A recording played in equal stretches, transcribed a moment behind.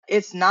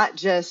it's not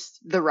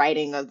just the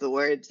writing of the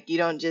words. You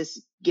don't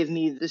just give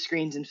me the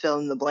screens and fill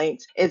in the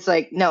blanks. It's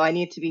like, no, I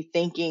need to be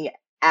thinking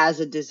as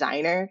a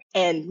designer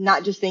and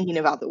not just thinking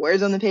about the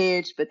words on the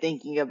page, but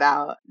thinking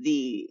about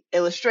the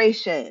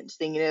illustrations,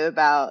 thinking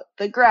about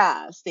the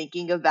graphs,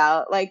 thinking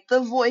about like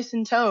the voice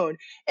and tone.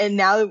 And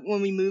now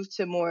when we move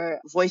to more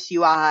voice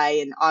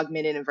UI and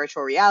augmented and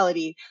virtual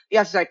reality, you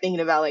have to start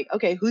thinking about like,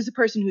 okay, who's the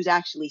person who's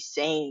actually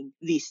saying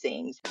these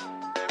things?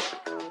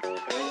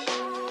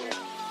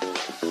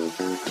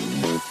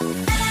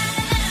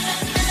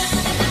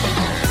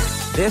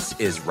 This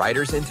is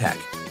Writers in Tech,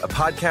 a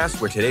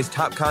podcast where today's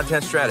top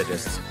content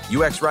strategists,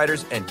 UX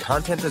writers, and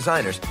content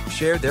designers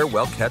share their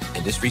well-kept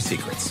industry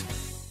secrets.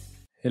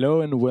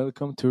 Hello and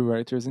welcome to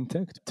Writers in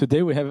Tech.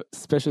 Today we have a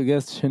special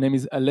guest. Her name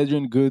is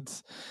Aledrian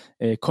Goods,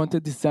 a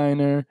content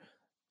designer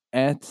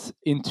at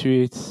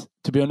Intuit.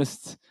 To be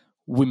honest,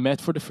 we met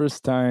for the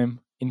first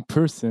time in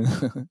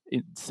person,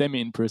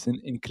 semi-in person,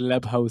 in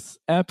Clubhouse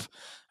app.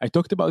 I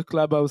talked about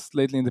Clubhouse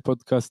lately in the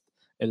podcast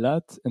a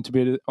lot, and to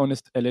be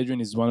honest, Aledrian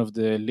is one of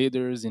the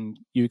leaders in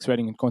UX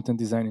writing and content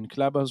design in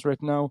Clubhouse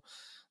right now,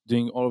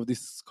 doing all of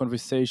these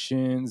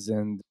conversations,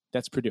 and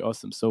that's pretty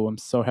awesome. So I'm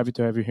so happy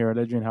to have you here,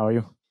 Aledrian. How are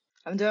you?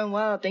 I'm doing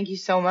well. Thank you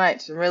so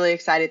much. I'm really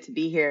excited to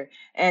be here.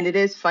 And it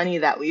is funny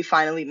that we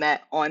finally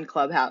met on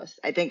Clubhouse.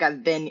 I think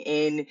I've been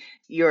in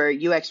your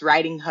UX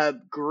Writing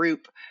Hub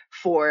group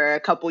for a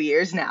couple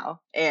years now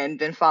and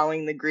been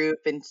following the group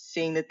and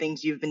seeing the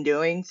things you've been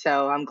doing.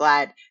 So I'm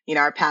glad,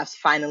 our paths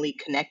finally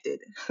connected.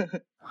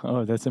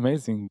 Oh, that's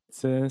amazing.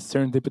 It's a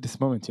serendipitous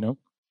moment,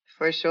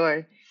 For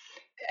sure.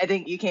 I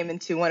think you came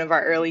into one of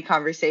our early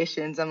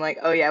conversations. I'm like,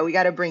 oh yeah, we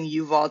got to bring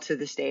Yuval to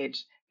the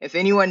stage. If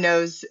anyone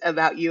knows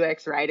about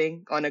UX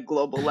writing on a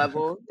global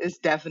level, it's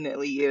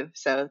definitely you.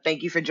 So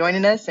thank you for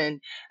joining us. And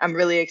I'm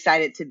really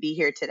excited to be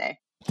here today.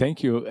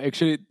 Thank you.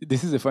 Actually,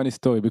 this is a funny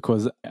story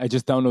because I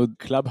just downloaded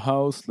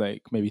Clubhouse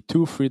like maybe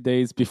 2-3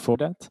 days before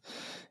that.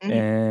 Mm-hmm.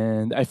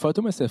 And I thought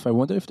to myself, I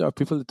wonder if there are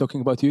people talking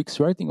about UX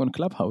writing on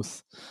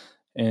Clubhouse.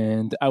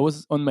 And I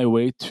was on my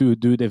way to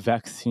do the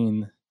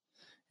vaccine.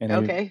 And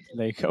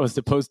I was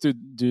supposed to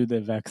do the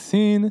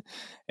vaccine.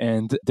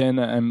 And then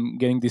I'm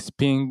getting this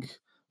ping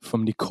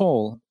from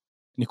Nicole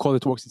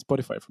that works in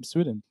Spotify from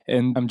Sweden.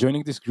 And I'm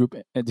joining this group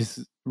at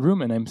this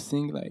room and I'm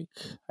seeing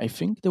I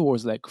think there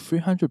was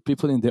 300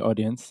 people in the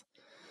audience.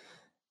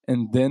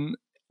 And then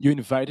you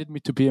invited me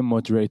to be a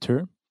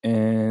moderator.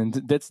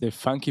 And that's the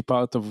funky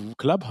part of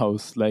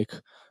Clubhouse.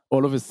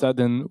 All of a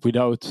sudden,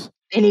 without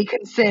any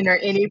consent or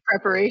any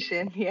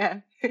preparation. Yeah.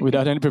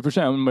 Without any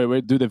preparation, I'm on my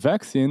way to do the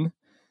vaccine.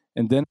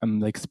 And then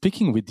I'm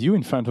speaking with you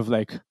in front of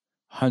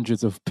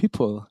hundreds of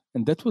people.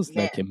 And that was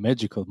a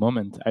magical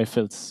moment. I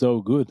felt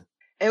so good.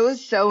 It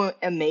was so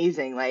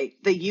amazing.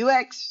 The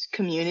UX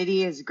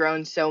community has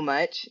grown so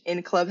much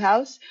in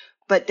Clubhouse,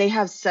 but they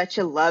have such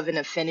a love and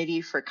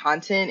affinity for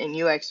content and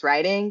UX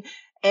writing.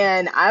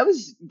 And I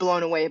was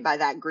blown away by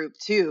that group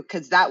too,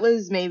 because that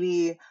was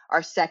maybe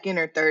our second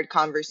or third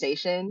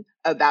conversation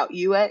about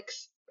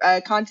UX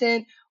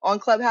content on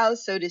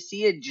Clubhouse. So to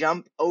see it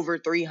jump over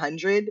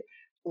 300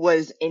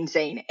 was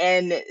insane.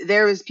 And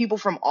there was people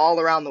from all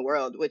around the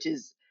world, which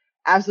is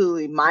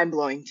absolutely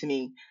mind-blowing to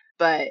me.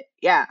 But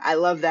yeah, I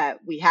love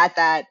that we had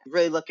that.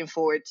 Really looking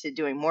forward to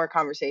doing more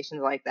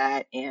conversations like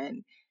that.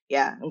 And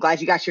yeah, I'm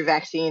glad you got your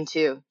vaccine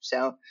too.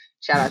 So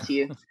shout out to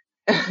you.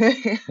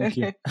 Thank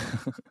you.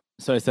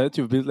 So I said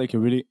you've built a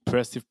really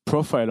impressive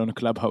profile on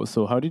Clubhouse.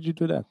 So how did you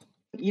do that?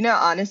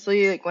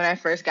 Honestly, when I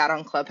first got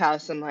on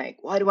Clubhouse, I'm like,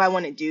 what do I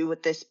want to do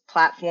with this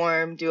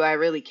platform? Do I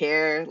really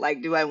care?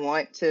 Do I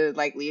want to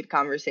lead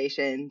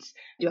conversations?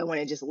 Do I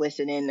want to just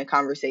listen in to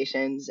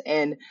conversations?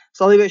 And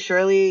slowly but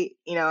surely,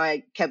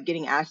 I kept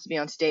getting asked to be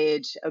on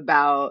stage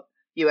about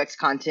UX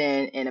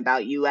content and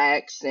about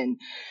UX. And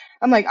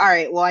I'm like, all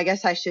right, well, I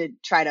guess I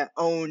should try to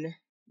own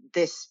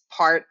this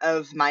part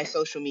of my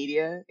social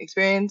media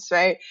experience,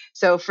 right?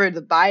 So for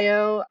the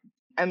bio,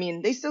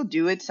 they still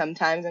do it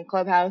sometimes in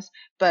Clubhouse,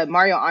 but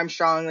Mario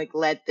Armstrong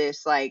led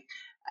this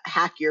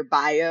hack your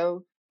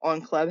bio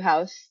on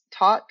Clubhouse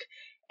talk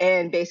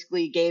and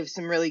basically gave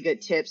some really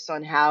good tips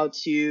on how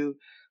to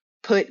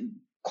put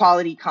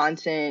quality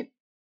content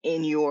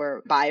in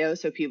your bio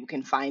so people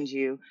can find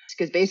you.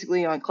 Because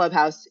basically on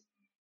Clubhouse,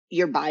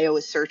 your bio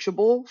is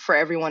searchable for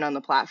everyone on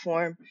the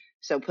platform.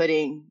 So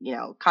putting,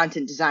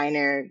 content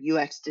designer,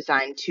 UX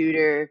design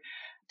tutor,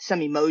 some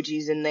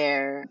emojis in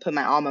there, put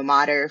my alma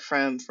mater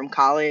from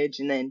college,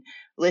 and then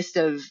list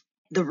of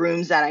the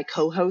rooms that I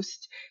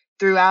co-host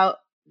throughout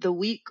the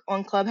week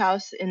on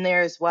Clubhouse in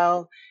there as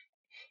well.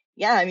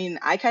 Yeah,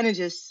 I kind of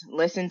just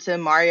listened to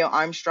Mario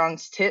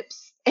Armstrong's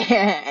tips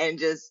and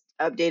just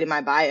updated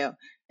my bio.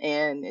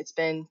 And it's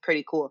been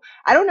pretty cool.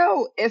 I don't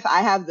know if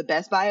I have the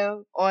best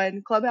bio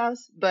on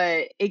Clubhouse,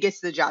 but it gets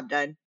the job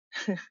done.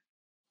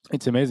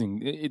 It's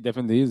amazing. It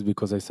definitely is,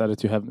 because I saw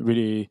that you have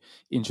really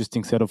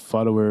interesting set of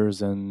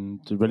followers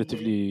and a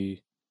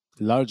relatively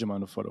large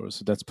amount of followers.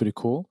 So that's pretty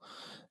cool.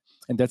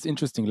 And that's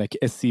interesting, like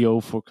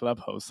SEO for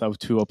Clubhouse, how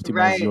to optimize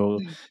Right. your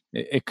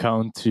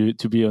account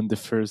to be on the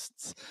first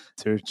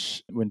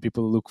search when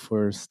people look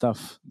for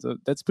stuff. So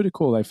that's pretty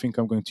cool. I think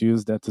I'm going to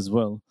use that as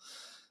well.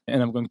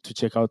 And I'm going to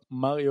check out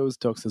Mario's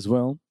talks as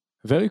well.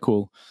 Very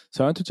cool.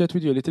 So I want to chat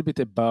with you a little bit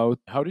about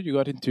how did you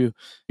got into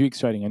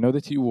UX writing? I know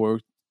that you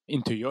worked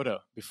in Toyota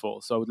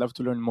before, so I would love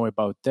to learn more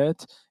about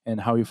that and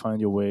how you find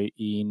your way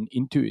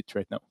into it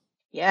right now.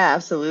 Yeah,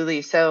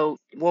 absolutely. So,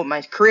 well,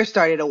 my career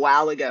started a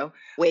while ago,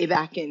 way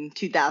back in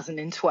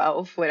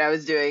 2012, when I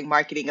was doing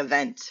marketing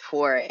events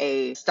for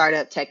a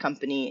startup tech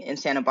company in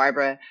Santa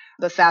Barbara.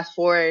 But fast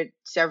forward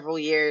several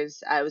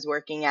years, I was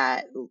working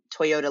at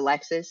Toyota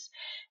Lexus.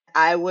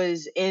 I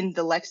was in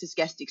the Lexus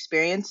Guest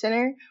Experience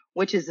Center,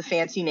 which is the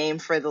fancy name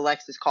for the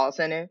Lexus call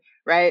center,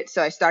 right?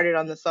 So I started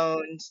on the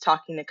phones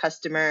talking to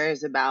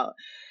customers about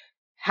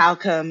how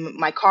come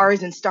my car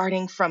isn't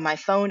starting from my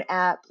phone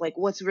app? Like,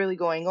 what's really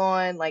going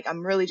on? Like,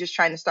 I'm really just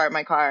trying to start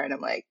my car. And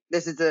I'm like,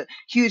 this is a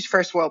huge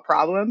first world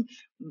problem.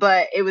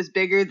 But it was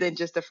bigger than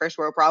just a first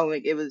world problem.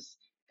 Like, it was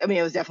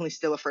definitely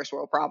still a first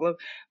world problem,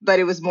 but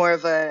it was more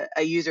of a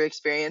user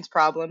experience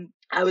problem.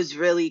 I was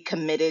really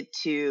committed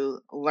to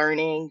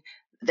learning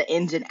the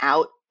ins and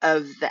out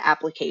of the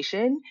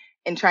application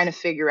and trying to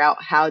figure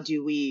out how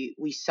do we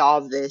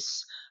solve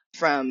this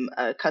from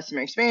a customer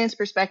experience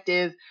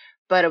perspective,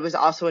 but I was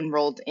also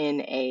enrolled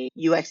in a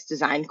UX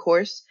design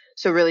course.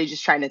 So really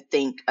just trying to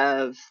think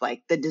of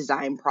like the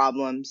design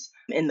problems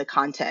in the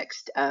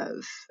context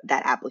of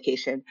that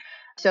application.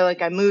 So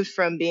like I moved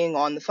from being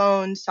on the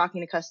phones,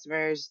 talking to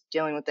customers,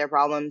 dealing with their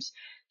problems,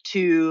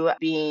 to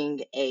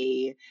being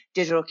a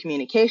digital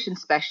communication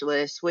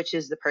specialist, which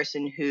is the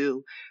person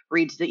who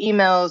reads the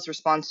emails,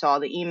 responds to all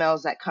the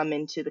emails that come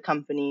into the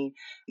company,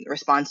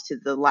 responds to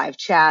the live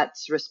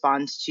chats,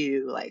 responds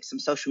to like some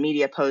social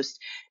media posts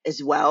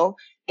as well.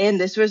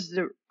 And this was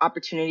the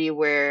opportunity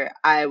where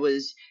I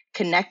was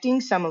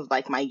connecting some of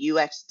like my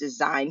UX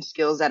design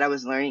skills that I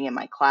was learning in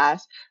my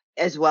class,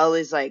 as well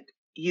as like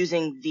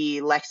using the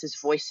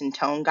Lexus voice and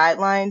tone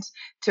guidelines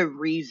to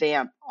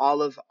revamp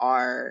all of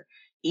our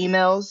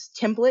emails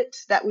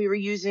templates that we were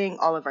using,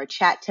 all of our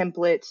chat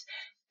templates,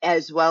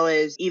 as well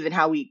as even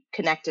how we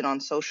connected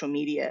on social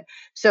media.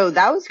 So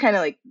that was kind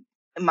of like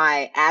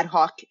my ad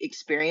hoc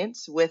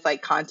experience with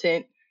like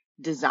content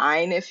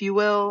design, if you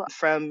will,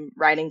 from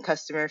writing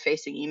customer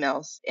facing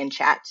emails and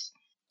chats.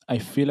 I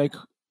feel like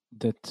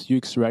that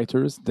UX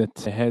writers that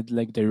had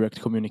like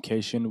direct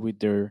communication with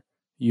their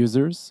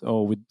users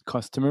or with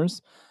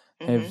customers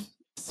have Hmm.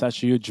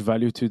 such huge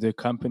value to the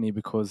company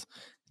because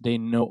they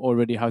know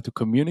already how to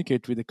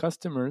communicate with the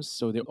customers.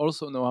 So they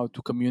also know how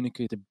to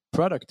communicate the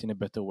product in a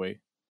better way.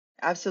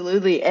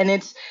 Absolutely. And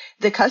it's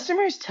the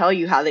customers tell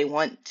you how they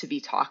want to be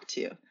talked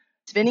to.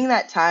 Spending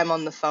that time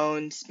on the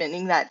phone,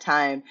 spending that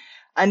time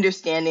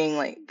understanding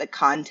like the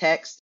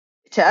context.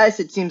 To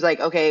us, it seems like,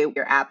 okay,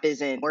 your app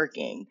isn't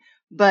working.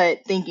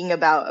 But thinking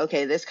about,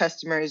 okay, this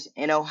customer's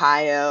in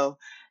Ohio,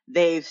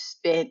 they've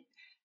spent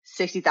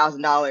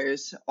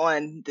 $60,000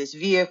 on this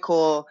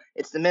vehicle,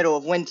 it's the middle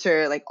of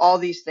winter, like all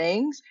these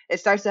things, it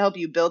starts to help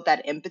you build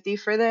that empathy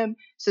for them.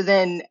 So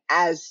then,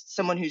 as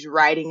someone who's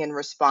writing in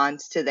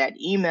response to that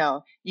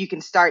email, you can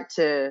start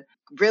to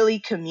really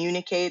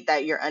communicate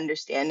that you're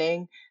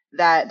understanding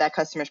that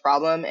customer's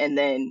problem. And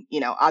then,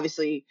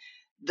 obviously,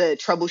 the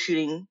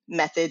troubleshooting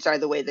methods are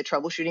the way the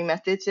troubleshooting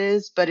methods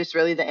is, but it's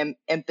really the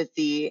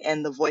empathy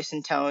and the voice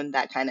and tone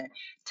that kind of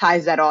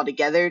ties that all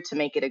together to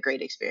make it a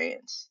great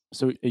experience.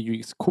 So a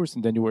UX course,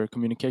 and then you were a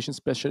communication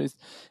specialist,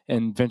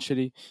 and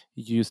eventually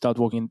you start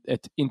working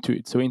at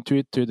Intuit. So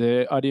Intuit, to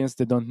the audience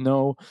that don't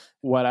know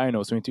what I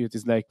know, so Intuit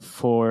is like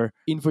for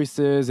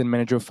invoices and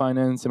manager of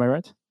finance. Am I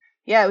right?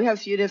 Yeah, we have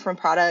a few different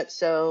products.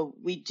 So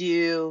we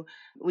do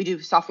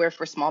software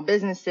for small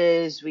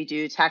businesses, we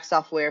do tax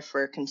software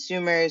for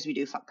consumers, we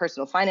do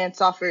personal finance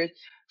software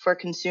for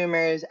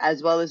consumers,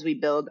 as well as we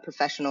build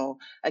professional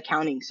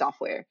accounting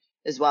software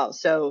as well.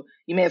 So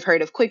you may have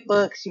heard of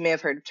QuickBooks, you may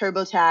have heard of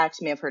TurboTax,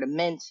 you may have heard of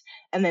Mint,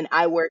 and then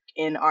I work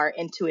in our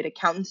Intuit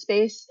accountant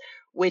space,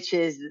 which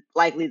is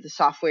likely the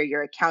software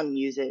your accountant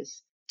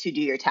uses to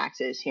do your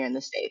taxes here in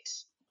the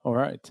States. All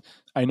right.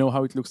 I know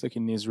how it looks like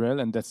in Israel,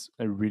 and that's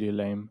a really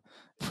lame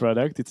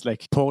product. It's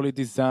like poorly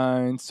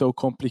designed, so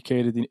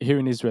complicated. Here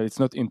in Israel, it's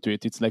not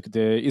Intuit. It's like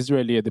the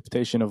Israeli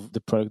adaptation of the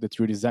product that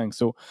you designed.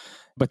 So,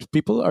 but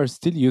people are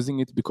still using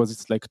it because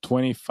it's like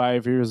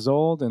 25 years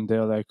old, and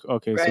they're like,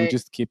 okay, so we Right.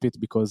 just keep it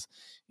because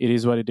it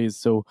is what it is.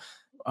 So,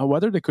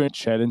 what are the current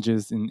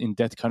challenges in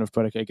that kind of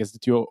product? I guess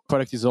that your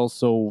product is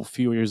also a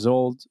few years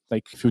old,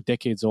 like a few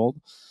decades old.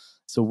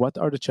 So, what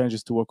are the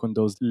challenges to work on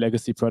those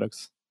legacy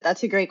products?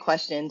 That's a great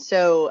question.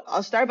 So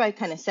I'll start by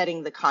kind of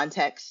setting the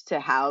context to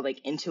how like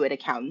Intuit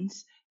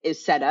Accountants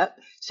is set up.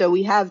 So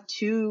we have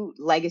two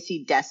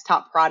legacy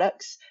desktop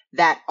products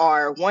that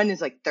are, one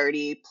is like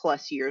 30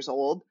 plus years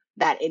old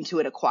that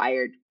Intuit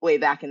acquired way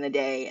back in the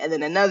day. And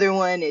then another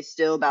one is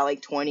still about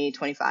like 20,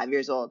 25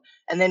 years old.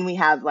 And then we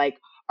have like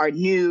our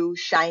new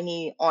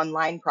shiny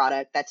online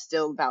product that's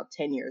still about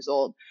 10 years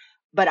old.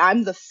 But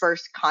I'm the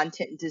first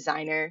content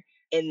designer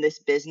in this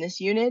business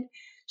unit.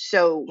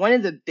 So one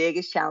of the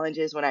biggest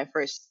challenges when I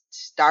first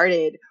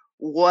started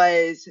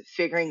was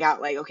figuring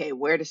out like, okay,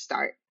 where to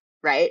start,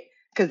 right?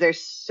 Because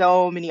there's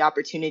so many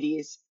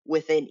opportunities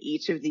within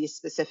each of these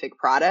specific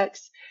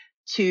products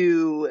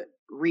to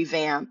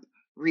revamp,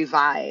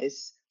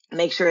 revise,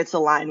 make sure it's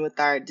aligned with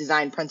our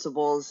design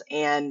principles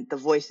and the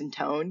voice and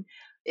tone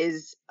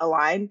is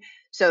aligned.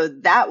 So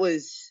that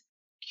was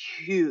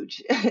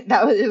huge.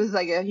 It was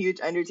like a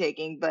huge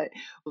undertaking, but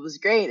what was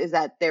great is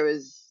that there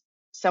was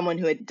someone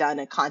who had done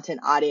a content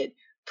audit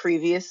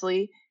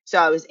previously. So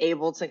I was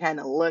able to kind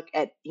of look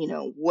at,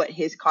 what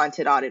his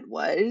content audit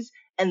was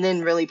and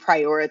then really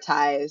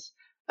prioritize,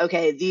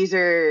 okay, these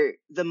are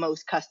the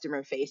most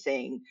customer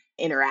facing Mhm.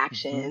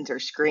 interactions or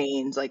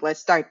screens. Like, let's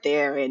start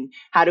there. And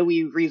how do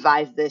we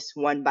revise this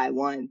one by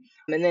one?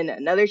 And then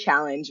another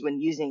challenge when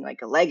using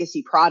like a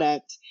legacy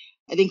product,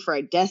 I think for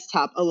our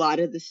desktop, a lot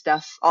of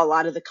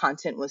the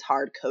content was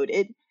hard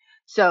coded.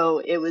 So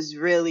it was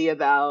really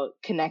about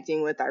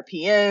connecting with our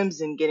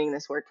PMs and getting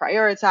this work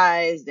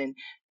prioritized and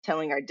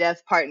telling our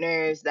dev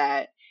partners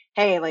that,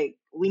 hey, like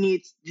we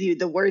need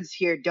the words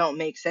here don't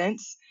make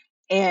sense.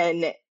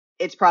 And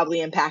it's probably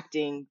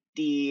impacting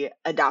the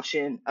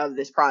adoption of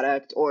this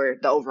product or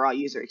the overall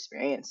user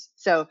experience.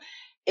 So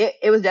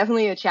it was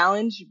definitely a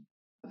challenge,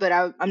 but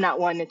I'm not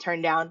one to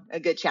turn down a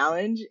good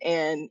challenge.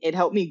 And it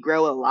helped me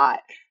grow a lot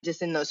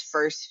just in those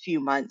first few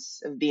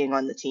months of being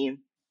on the team.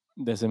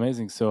 That's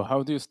amazing. So,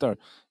 how do you start?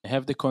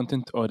 Have the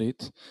content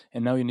audit,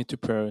 and now you need to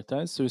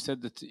prioritize. So, you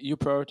said that you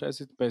prioritize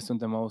it based on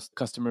the most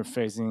customer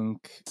facing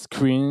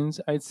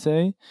screens, I'd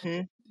say.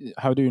 Mhm.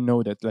 How do you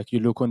know that? Like, you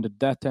look on the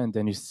data and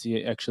then you see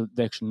the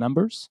actual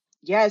numbers?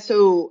 Yeah,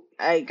 so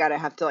I gotta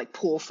have to like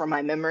pull from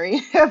my memory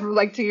from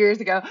like 2 years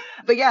ago.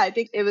 But yeah, I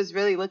think it was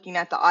really looking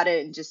at the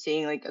audit and just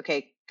seeing like,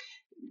 okay,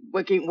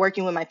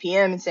 working with my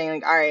PM and saying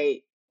like, all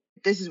right,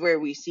 this is where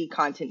we see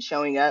content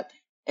showing up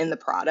in the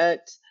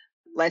product.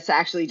 Let's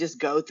actually just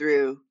go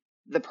through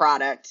the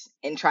product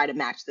and try to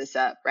match this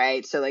up,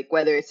 right? So like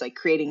whether it's like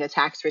creating a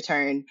tax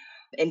return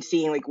and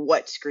seeing like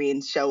what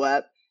screens show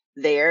up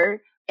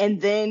there.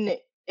 And then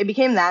it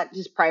became that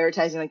just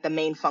prioritizing like the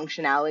main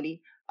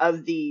functionality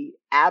of the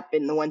app.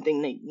 And the one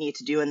thing they need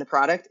to do in the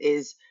product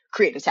is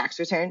create a tax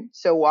return.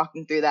 So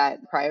walking through that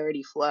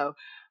priority flow.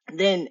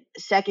 Then,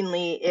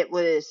 secondly, it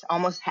was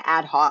almost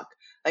ad hoc.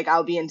 Like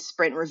I'll be in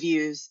sprint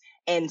reviews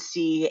and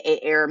see a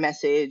error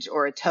message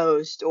or a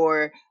toast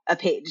or a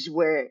page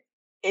where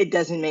it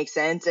doesn't make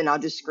sense, and I'll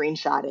just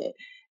screenshot it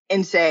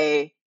and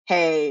say,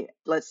 "Hey,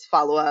 let's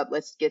follow up.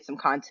 Let's get some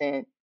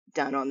content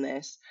done on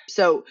this."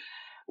 So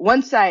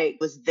once I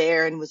was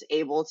there and was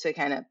able to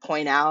kind of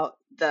point out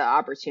the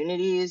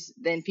opportunities,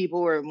 then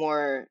people were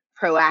more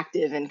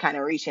proactive and kind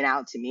of reaching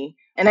out to me.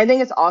 And I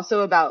think it's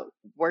also about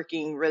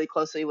working really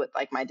closely with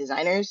like my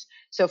designers.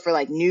 So for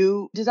like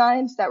new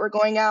designs that were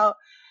going out,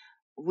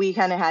 we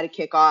kind of had a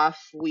kickoff.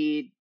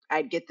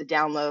 I'd get the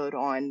download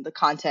on the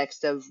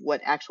context of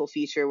what actual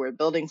feature we're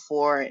building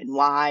for and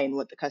why and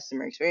what the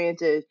customer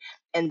experience is.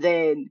 And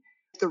then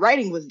the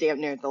writing was damn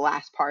near the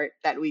last part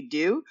that we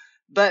do.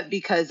 But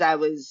because I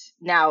was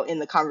now in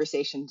the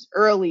conversations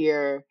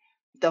earlier,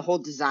 the whole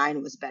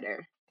design was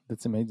better.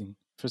 That's amazing.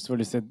 First of all,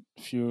 you said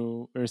a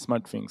few very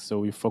smart things.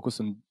 So you focus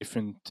on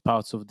different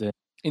parts of the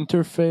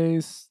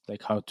interface,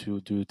 like how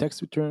to do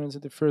text returns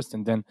at the first,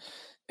 and then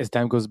as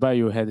time goes by,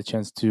 you had a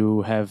chance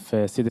to have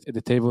sit at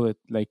the table at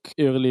like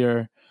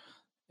earlier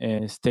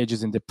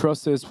stages in the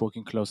process,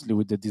 working closely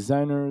with the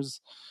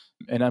designers.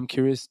 And I'm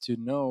curious to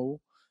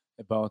know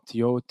about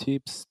your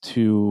tips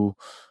to.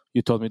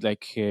 You told me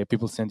like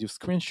people send you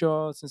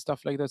screenshots and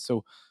stuff like that.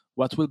 So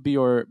what will be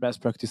your best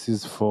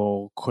practices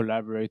for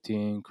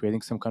collaborating,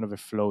 creating some kind of a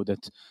flow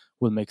that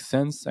will make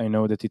sense? I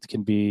know that it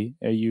can be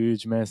a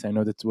huge mess. I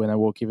know that when I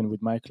work even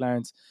with my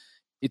clients,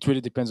 it really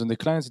depends on the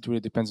clients, it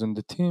really depends on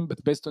the team.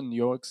 But based on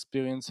your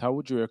experience, how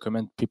would you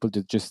recommend people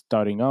that just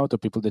starting out or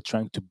people that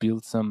trying to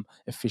build some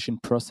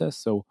efficient process?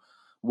 So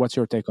what's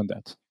your take on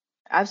that?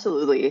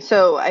 Absolutely.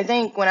 So I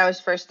think when I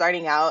was first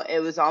starting out, it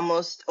was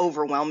almost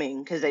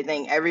overwhelming because I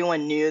think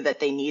everyone knew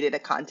that they needed a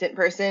content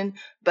person,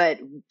 but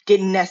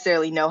didn't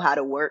necessarily know how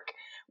to work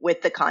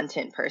with the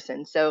content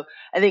person. So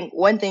I think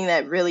one thing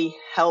that really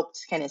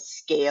helped kind of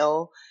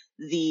scale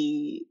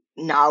the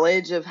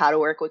knowledge of how to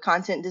work with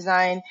content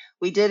design,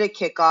 we did a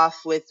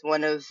kickoff with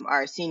one of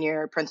our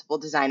senior principal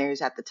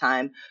designers at the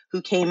time who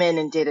came in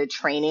and did a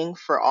training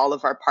for all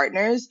of our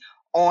partners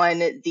on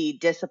the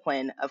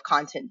discipline of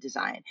content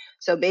design.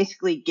 So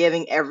basically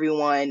giving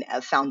everyone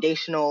a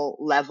foundational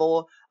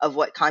level of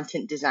what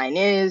content design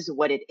is,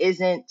 what it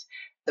isn't,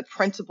 the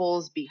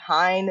principles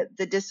behind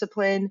the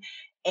discipline,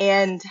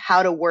 and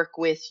how to work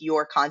with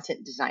your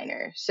content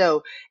designer.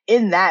 So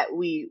in that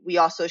we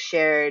also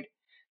shared,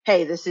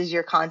 hey, this is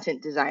your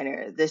content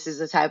designer. This is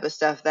the type of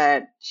stuff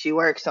that she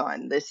works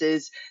on. This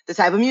is the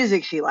type of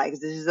music she likes.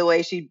 This is the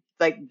way she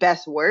like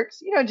best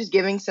works, just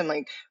giving some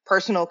like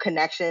personal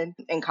connection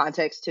and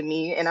context to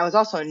me. And I was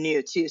also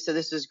new too. So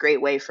this was a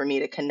great way for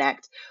me to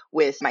connect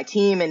with my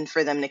team and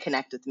for them to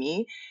connect with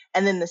me.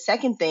 And then the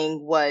second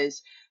thing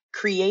was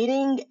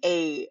creating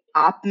a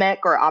OpMech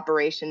or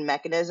operation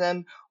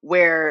mechanism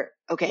where,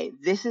 okay,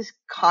 this is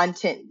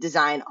content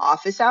design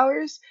office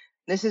hours.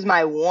 This is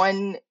my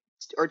 1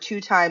 or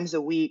 2 times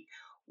a week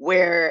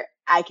where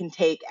I can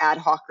take ad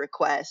hoc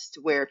requests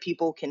where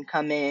people can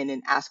come in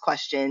and ask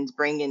questions,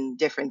 bring in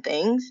different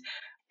things.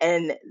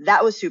 And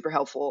that was super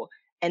helpful.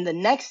 And the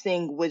next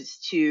thing was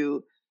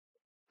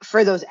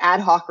for those ad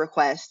hoc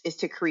requests, is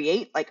to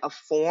create like a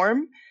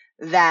form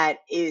that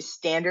is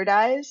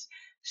standardized.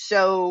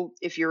 So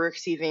if you're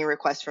receiving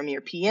requests from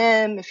your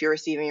PM, if you're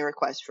receiving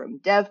requests from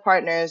dev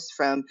partners,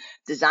 from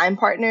design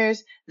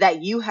partners,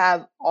 that you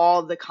have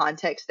all the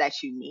context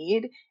that you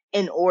need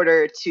in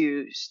order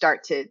to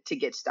start to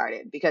get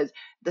started. Because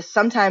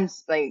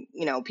sometimes, like,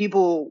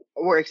 people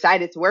were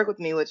excited to work with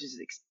me, which is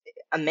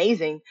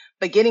amazing,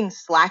 but getting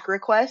Slack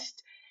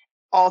requests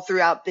all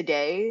throughout the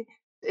day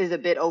is a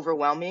bit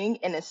overwhelming,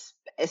 and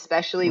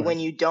especially when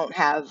Right. you don't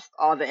have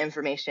all the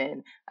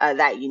information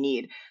that you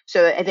need.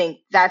 So I think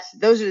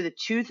those are the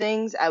two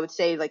things I would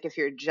say. Like, if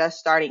you're just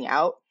starting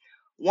out,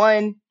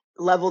 one,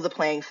 level the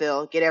playing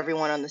field, get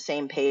everyone on the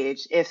same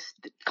page if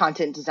the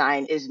content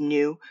design is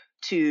new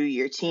to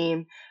your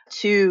team.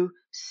 Two,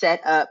 set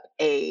up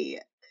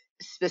a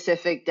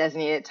specific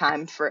designated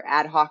time for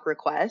ad hoc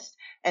requests.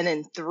 And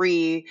then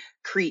three,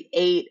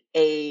 create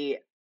a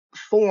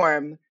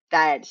form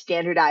that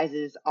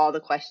standardizes all the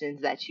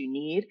questions that you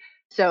need,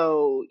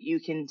 so you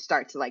can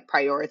start to like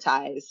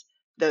prioritize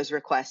those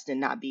requests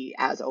and not be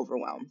as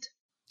overwhelmed.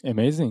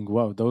 Amazing.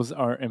 Wow, those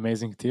are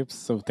amazing tips.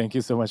 So thank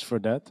you so much for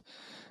that.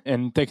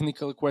 And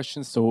technical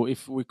questions. So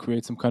if we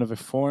create some kind of a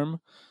form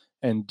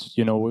and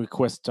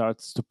request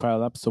starts to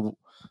pile up, so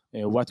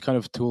what kind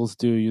of tools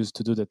do you use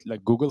to do that?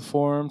 Like Google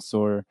Forms,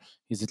 or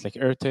is it like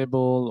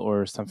Airtable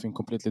or something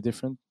completely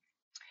different?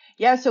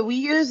 Yeah, so we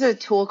use a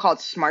tool called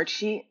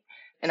Smartsheet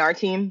in our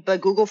team,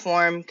 but Google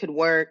Form could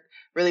work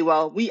really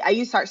well. I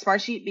use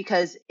Smartsheet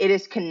because it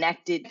is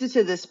connected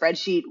to the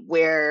spreadsheet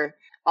where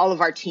all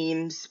of our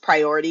team's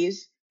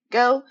priorities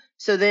go.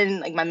 So then,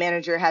 like, my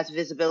manager has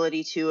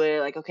visibility to it.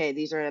 Like, okay,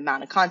 these are the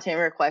amount of content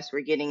requests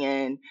we're getting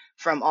in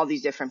from all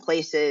these different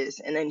places,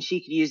 and then she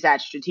could use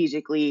that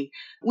strategically.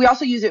 We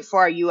also use it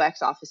for our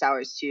UX office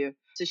hours too,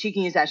 so she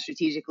can use that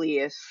strategically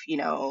if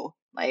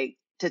like,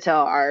 to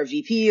tell our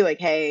VP,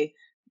 like, hey,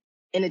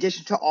 in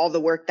addition to all the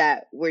work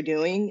that we're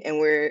doing and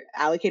we're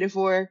allocated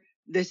for,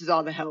 this is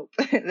all the help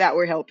that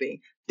we're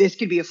helping. This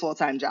could be a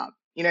full-time job.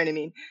 You know what I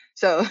mean?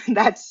 So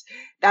that's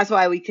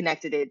why we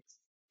connected it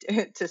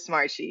to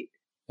Smartsheet.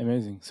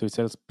 Amazing. So it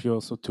helps you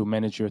also to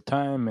manage your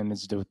time,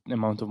 manage the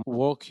amount of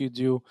work you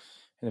do,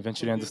 and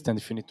eventually Hmm. understand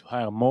if you need to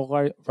hire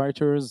more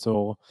writers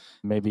or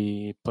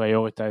maybe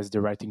prioritize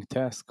the writing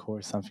task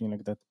or something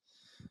like that.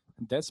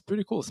 That's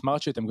pretty cool.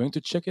 Smartsheet. I'm going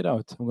to check it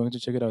out. I'm going to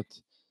check it out.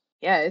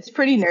 Yeah, it's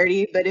pretty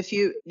nerdy, but if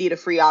you need a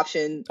free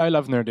option, I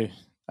love nerdy.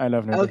 I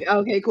love nerdy. okay,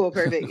 okay, cool,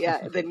 perfect.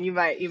 Yeah, then you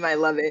might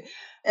love it.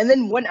 And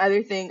then one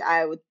other thing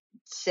I would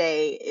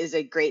say is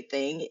a great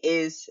thing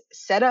is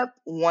set up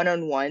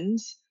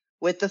one-on-ones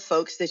with the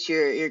folks that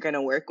you're going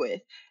to work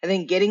with. I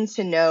think getting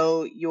to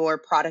know your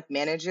product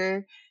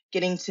manager,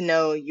 getting to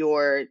know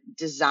your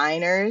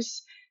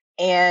designers,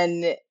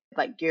 and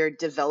like your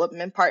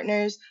development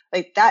partners,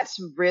 like, that's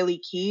really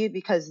key,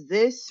 because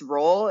this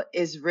role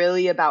is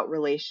really about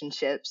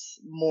relationships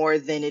more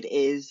than it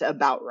is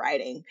about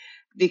writing.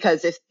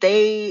 Because if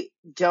they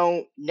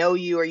don't know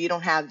you, or you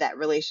don't have that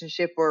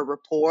relationship or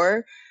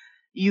rapport,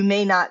 you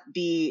may not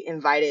be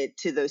invited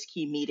to those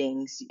key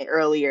meetings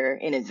earlier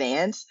in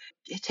advance.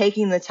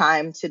 Taking the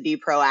time to be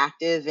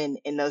proactive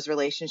in those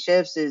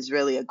relationships is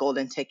really a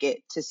golden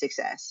ticket to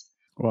success.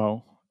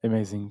 Wow,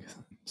 amazing.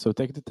 So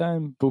take the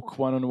time, book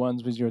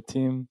one-on-ones with your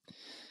team.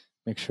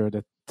 Make sure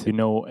that you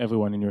know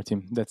everyone in your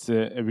team. That's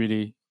a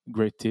really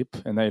great tip,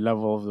 and I love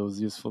all of those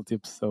useful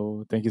tips.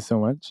 So thank you so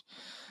much.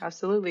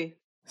 Absolutely.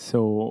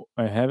 So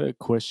I have a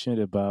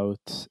question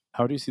about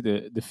how do you see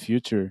the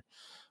future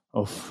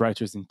of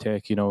writers in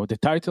tech? The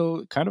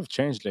title kind of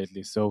changed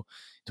lately. So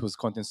it was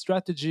content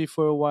strategy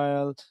for a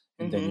while,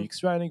 and then Hmm.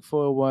 UX writing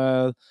for a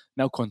while.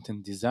 Now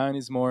content design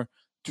is more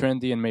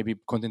trendy, and maybe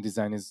content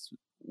design is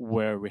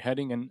where we're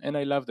heading. And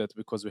I love that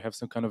because we have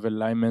some kind of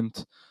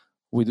alignment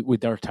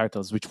with our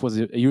titles, which was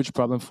a huge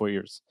problem for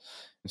years.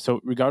 So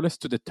regardless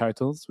to the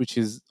titles, which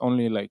is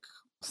only like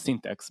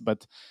syntax,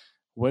 but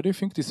where do you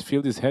think this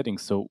field is heading?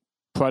 So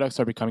products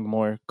are becoming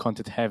more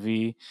content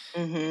heavy,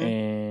 Hmm.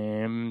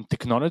 and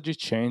technology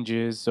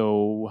changes.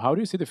 So how do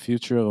you see the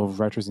future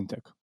of writers in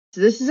tech? So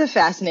this is a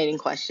fascinating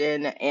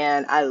question,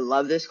 and I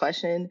love this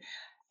question.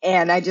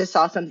 And I just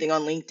saw something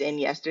on LinkedIn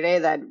yesterday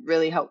that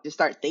really helped to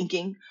start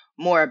thinking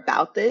more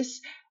about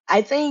this.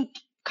 I think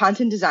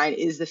content design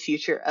is the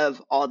future of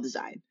all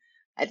design.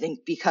 I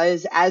think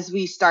because as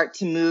we start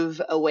to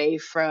move away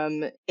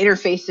from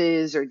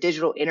interfaces or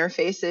digital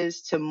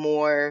interfaces to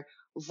more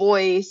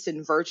voice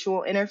and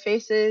virtual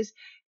interfaces,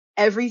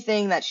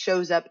 everything that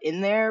shows up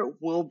in there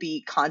will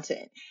be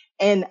content.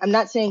 And I'm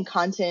not saying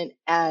content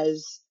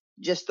as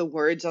just the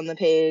words on the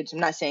page. I'm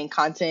not saying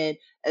content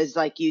as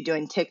like you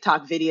doing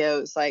TikTok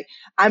videos. Like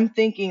I'm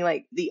thinking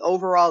like the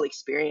overall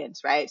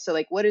experience, right? So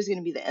like what is going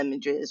to be the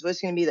images?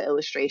 What's going to be the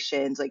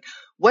illustrations? Like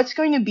what's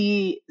going to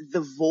be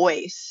the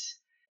voice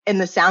and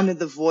the sound of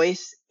the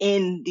voice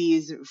in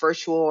these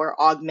virtual or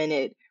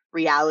augmented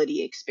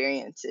reality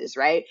experiences,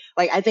 right?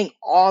 Like I think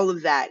all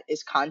of that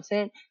is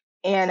content.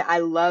 And I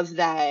love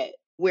that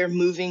we're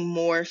moving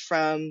more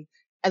from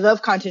I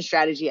love content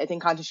strategy. I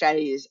think content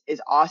strategy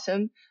is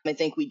awesome. I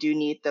think we do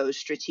need those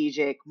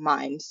strategic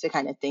minds to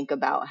kind of think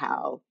about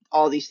how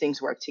all these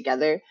things work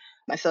together.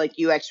 I feel like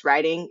UX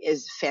writing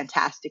is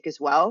fantastic as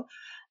well.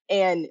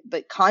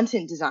 But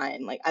content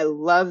design, like I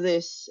love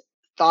this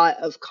thought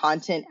of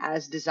content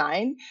as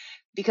design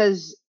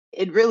because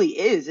it really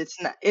is.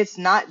 It's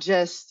not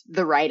just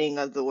the writing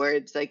of the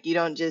words. Like you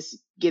don't just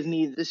give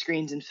me the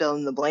screens and fill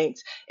in the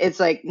blanks. It's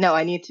like, no,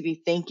 I need to be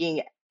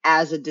thinking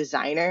as a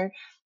designer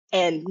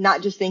and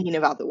not just thinking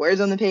about the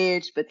words on the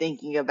page, but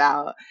thinking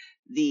about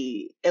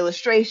the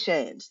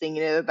illustrations,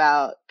 thinking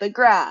about the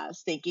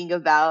graphs, thinking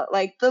about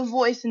like the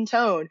voice and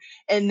tone.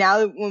 And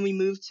now when we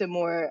move to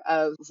more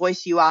of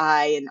voice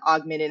UI and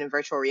augmented and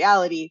virtual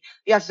reality,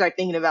 you have to start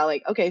thinking about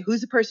like, okay, who's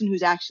the person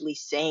who's actually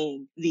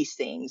saying these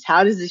things?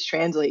 How does this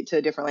translate to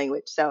a different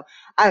language? So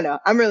I don't know.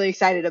 I'm really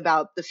excited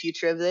about the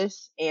future of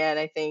this. And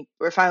I think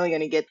we're finally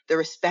going to get the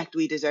respect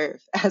we deserve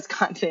as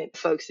content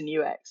folks in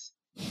UX.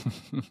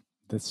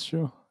 That's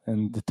true.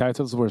 And the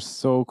titles were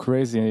so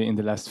crazy in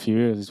the last few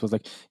years. It was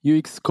like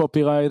UX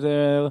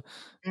copywriter,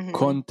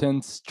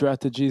 content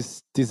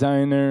strategist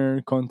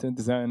designer, content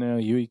designer,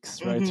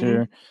 UX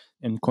writer.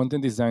 And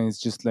content design is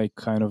just like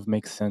kind of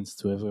makes sense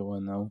to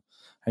everyone now.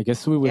 I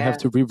guess we will have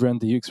to rebrand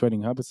the UX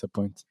Writing Hub at some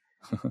point.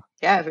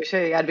 Yeah, for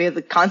sure. You got to be at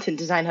the content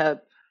design hub.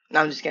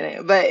 No, I'm just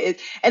kidding. But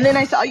and then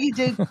I saw you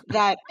did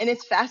that, and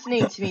it's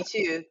fascinating to me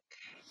too,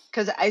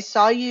 because I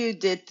saw you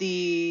did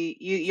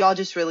y'all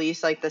just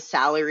released like the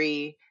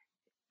salary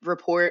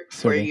report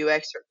for Survey.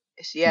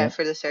 UX,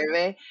 for the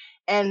survey,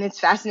 and it's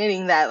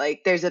fascinating that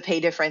like there's a pay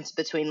difference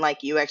between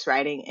like UX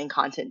writing and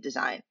content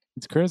design.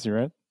 It's crazy,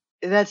 right?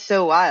 That's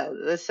so wild.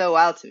 That's so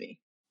wild to me.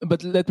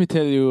 But let me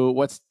tell you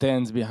what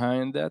stands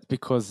behind that,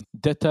 because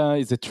data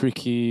is a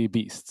tricky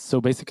beast.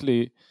 So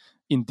basically,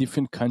 in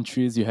different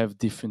countries, you have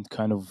different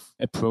kind of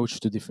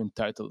approach to different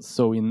titles.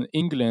 So in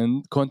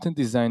England, content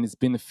design has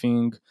been a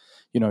thing.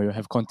 You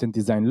have Content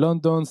Design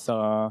London,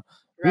 Sarah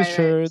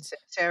Richards.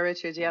 Sarah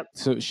Richards, yep.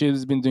 So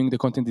she's been doing the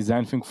content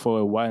design thing for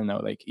a while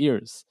now, like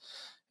years.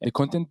 The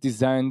content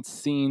design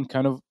scene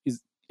kind of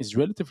is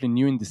relatively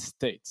new in the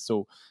States.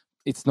 So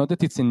it's not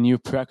that it's a new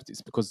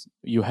practice, because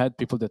you had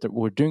people that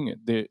were doing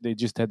it. They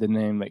just had the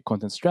name like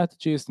content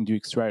strategists and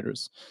UX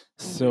writers.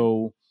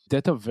 So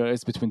data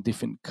varies between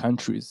different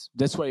countries.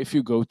 That's why if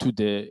you go to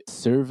the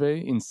survey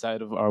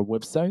inside of our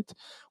website,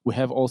 we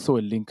have also a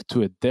link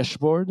to a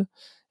dashboard.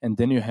 And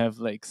then you have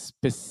like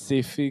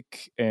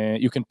specific,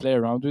 you can play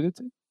around with it,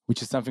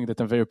 which is something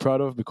that I'm very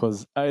proud of,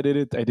 because I did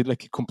it. I did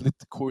like a complete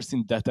course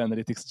in data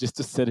analytics just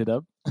to set it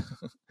up.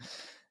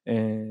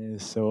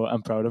 So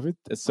I'm proud of it.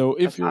 So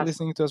if you're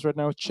listening to us right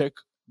now, check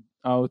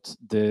out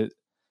the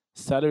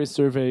salary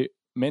survey.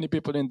 Many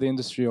people in the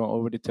industry are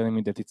already telling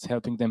me that it's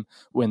helping them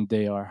when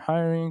they are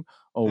hiring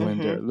or when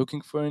they're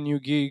looking for a new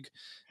gig,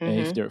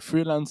 if they're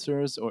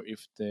freelancers or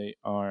if they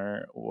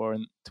are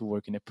want to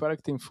work in a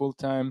product team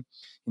full-time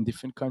in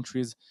different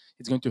countries.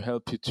 It's going to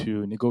help you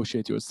to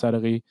negotiate your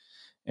salary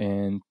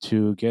and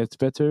to get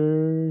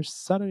better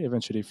salary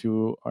eventually if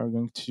you are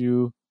going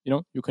to,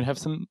 you can have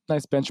some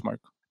nice benchmark.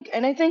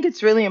 And I think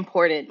it's really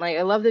important. Like,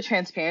 I love the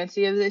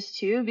transparency of this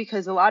too,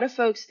 because a lot of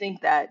folks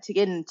think that to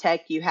get in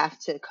tech, you have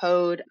to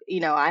code.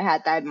 I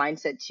had that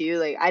mindset too.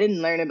 Like, I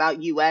didn't learn about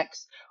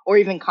UX or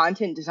even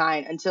content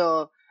design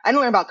until I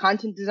didn't learn about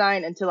content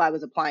design until I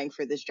was applying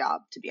for this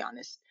job, to be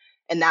honest.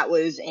 And that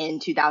was in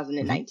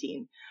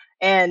 2019.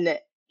 And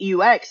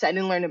UX, I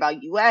didn't learn about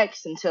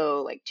UX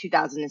until like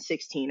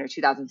 2016 or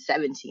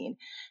 2017.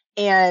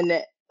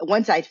 And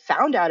once I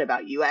found out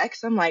about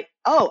UX, I'm like,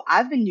 oh,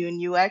 I've been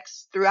doing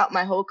UX throughout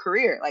my whole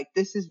career. Like,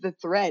 this is the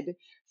thread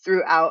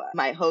throughout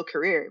my whole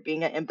career.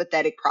 Being an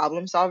empathetic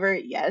problem solver,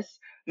 yes.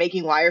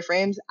 Making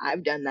wireframes,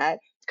 I've done that.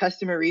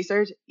 Customer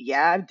research,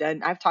 yeah,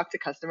 I've talked to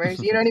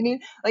customers, you know what I mean?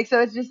 Like, so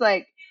it's just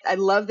like, I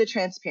love the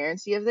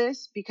transparency of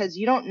this, because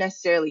you don't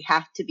necessarily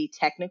have to be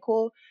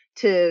technical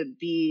to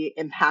be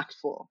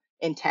impactful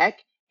in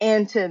tech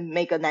and to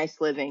make a nice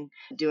living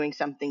doing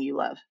something you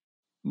love.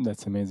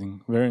 That's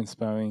amazing. Very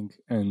inspiring.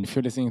 And if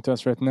you're listening to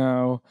us right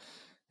now,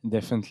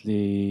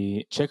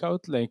 definitely check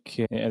out like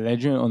a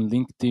legend on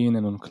LinkedIn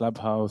and on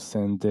Clubhouse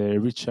and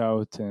reach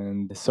out.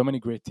 And so many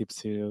great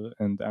tips here.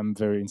 And I'm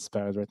very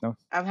inspired right now.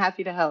 I'm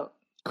happy to help.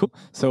 Cool.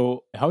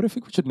 So how do you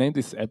think we should name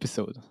this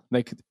episode?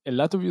 Like a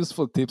lot of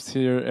useful tips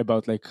here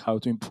about like how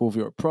to improve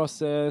your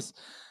process,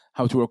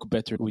 how to work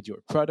better with your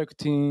product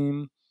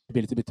team, a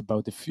little bit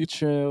about the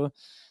future.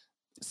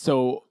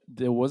 So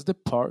there was the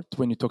part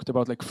when you talked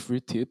about like 3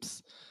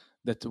 tips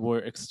that were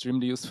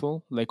extremely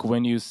useful. Like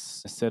when you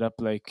set up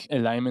like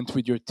alignment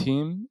with your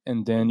team,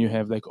 and then you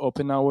have like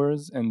open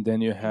hours, and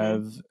then you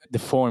have the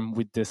form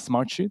with the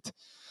smart sheet.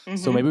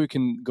 So maybe we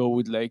can go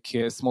with like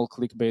a small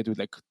clickbait with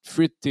like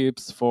 3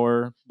 tips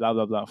for blah,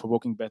 blah, blah, for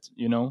working better,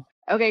 you know?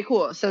 Okay,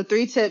 cool. So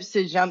 3 tips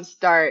to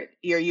jumpstart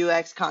your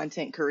UX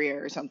content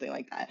career or something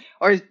like that.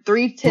 Or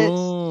 3 tips.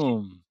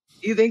 Boom.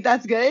 You think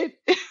that's good?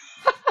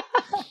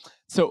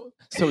 So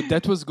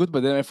that was good,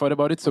 but then I thought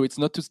about it. So it's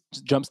not to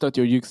jumpstart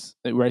your UX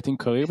writing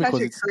career, It's not because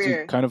your it's to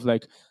career. kind of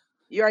like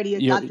You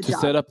already got the to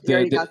job. set up You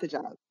already got the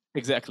job.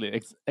 exactly.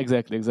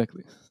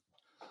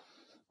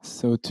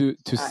 So to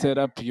set right.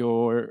 up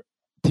your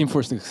team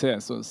for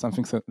success or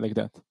something like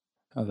that.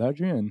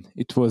 Adrian,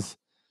 it was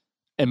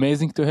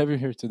amazing to have you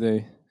here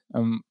today.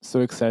 I'm so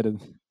excited.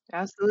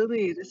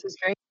 Absolutely. This is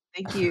great.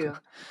 Thank you.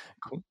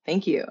 Cool.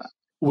 Thank you.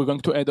 We're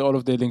going to add all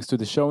of the links to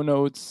the show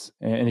notes.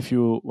 And if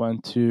you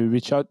want to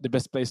reach out, the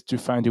best place to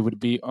find you would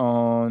be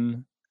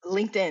on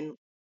LinkedIn.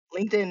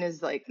 LinkedIn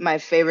is like my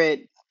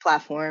favorite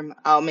platform.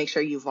 I'll make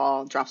sure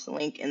Yuval drops the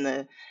link in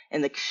the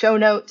show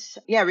notes.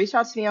 Yeah, reach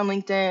out to me on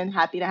LinkedIn.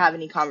 Happy to have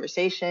any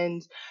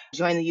conversations.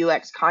 Join the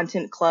UX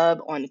Content Club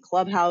on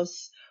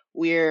Clubhouse.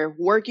 We're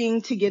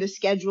working to get a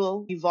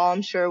schedule. Yuval,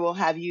 I'm sure we'll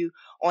have you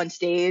on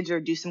stage or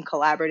do some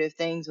collaborative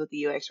things with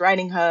the UX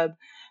Writing Hub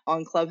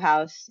on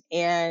Clubhouse.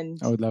 And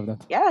I would love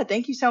that. yeah,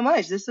 thank you so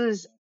much. This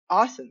was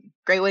awesome.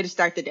 Great way to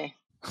start the day.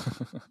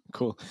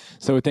 Cool.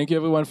 So thank you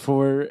everyone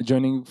for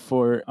joining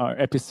for our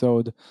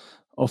episode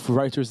of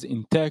Writers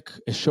in Tech,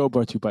 a show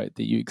brought to you by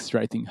the UX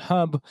Writing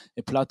Hub,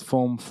 a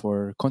platform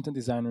for content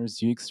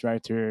designers, UX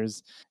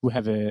writers. We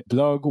have a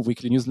blog,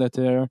 weekly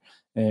newsletter,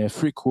 a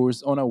free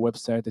course on our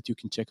website that you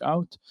can check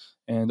out,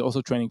 and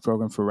also training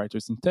program for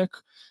writers in tech.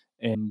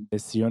 And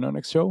see you on our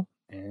next show,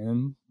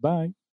 and bye.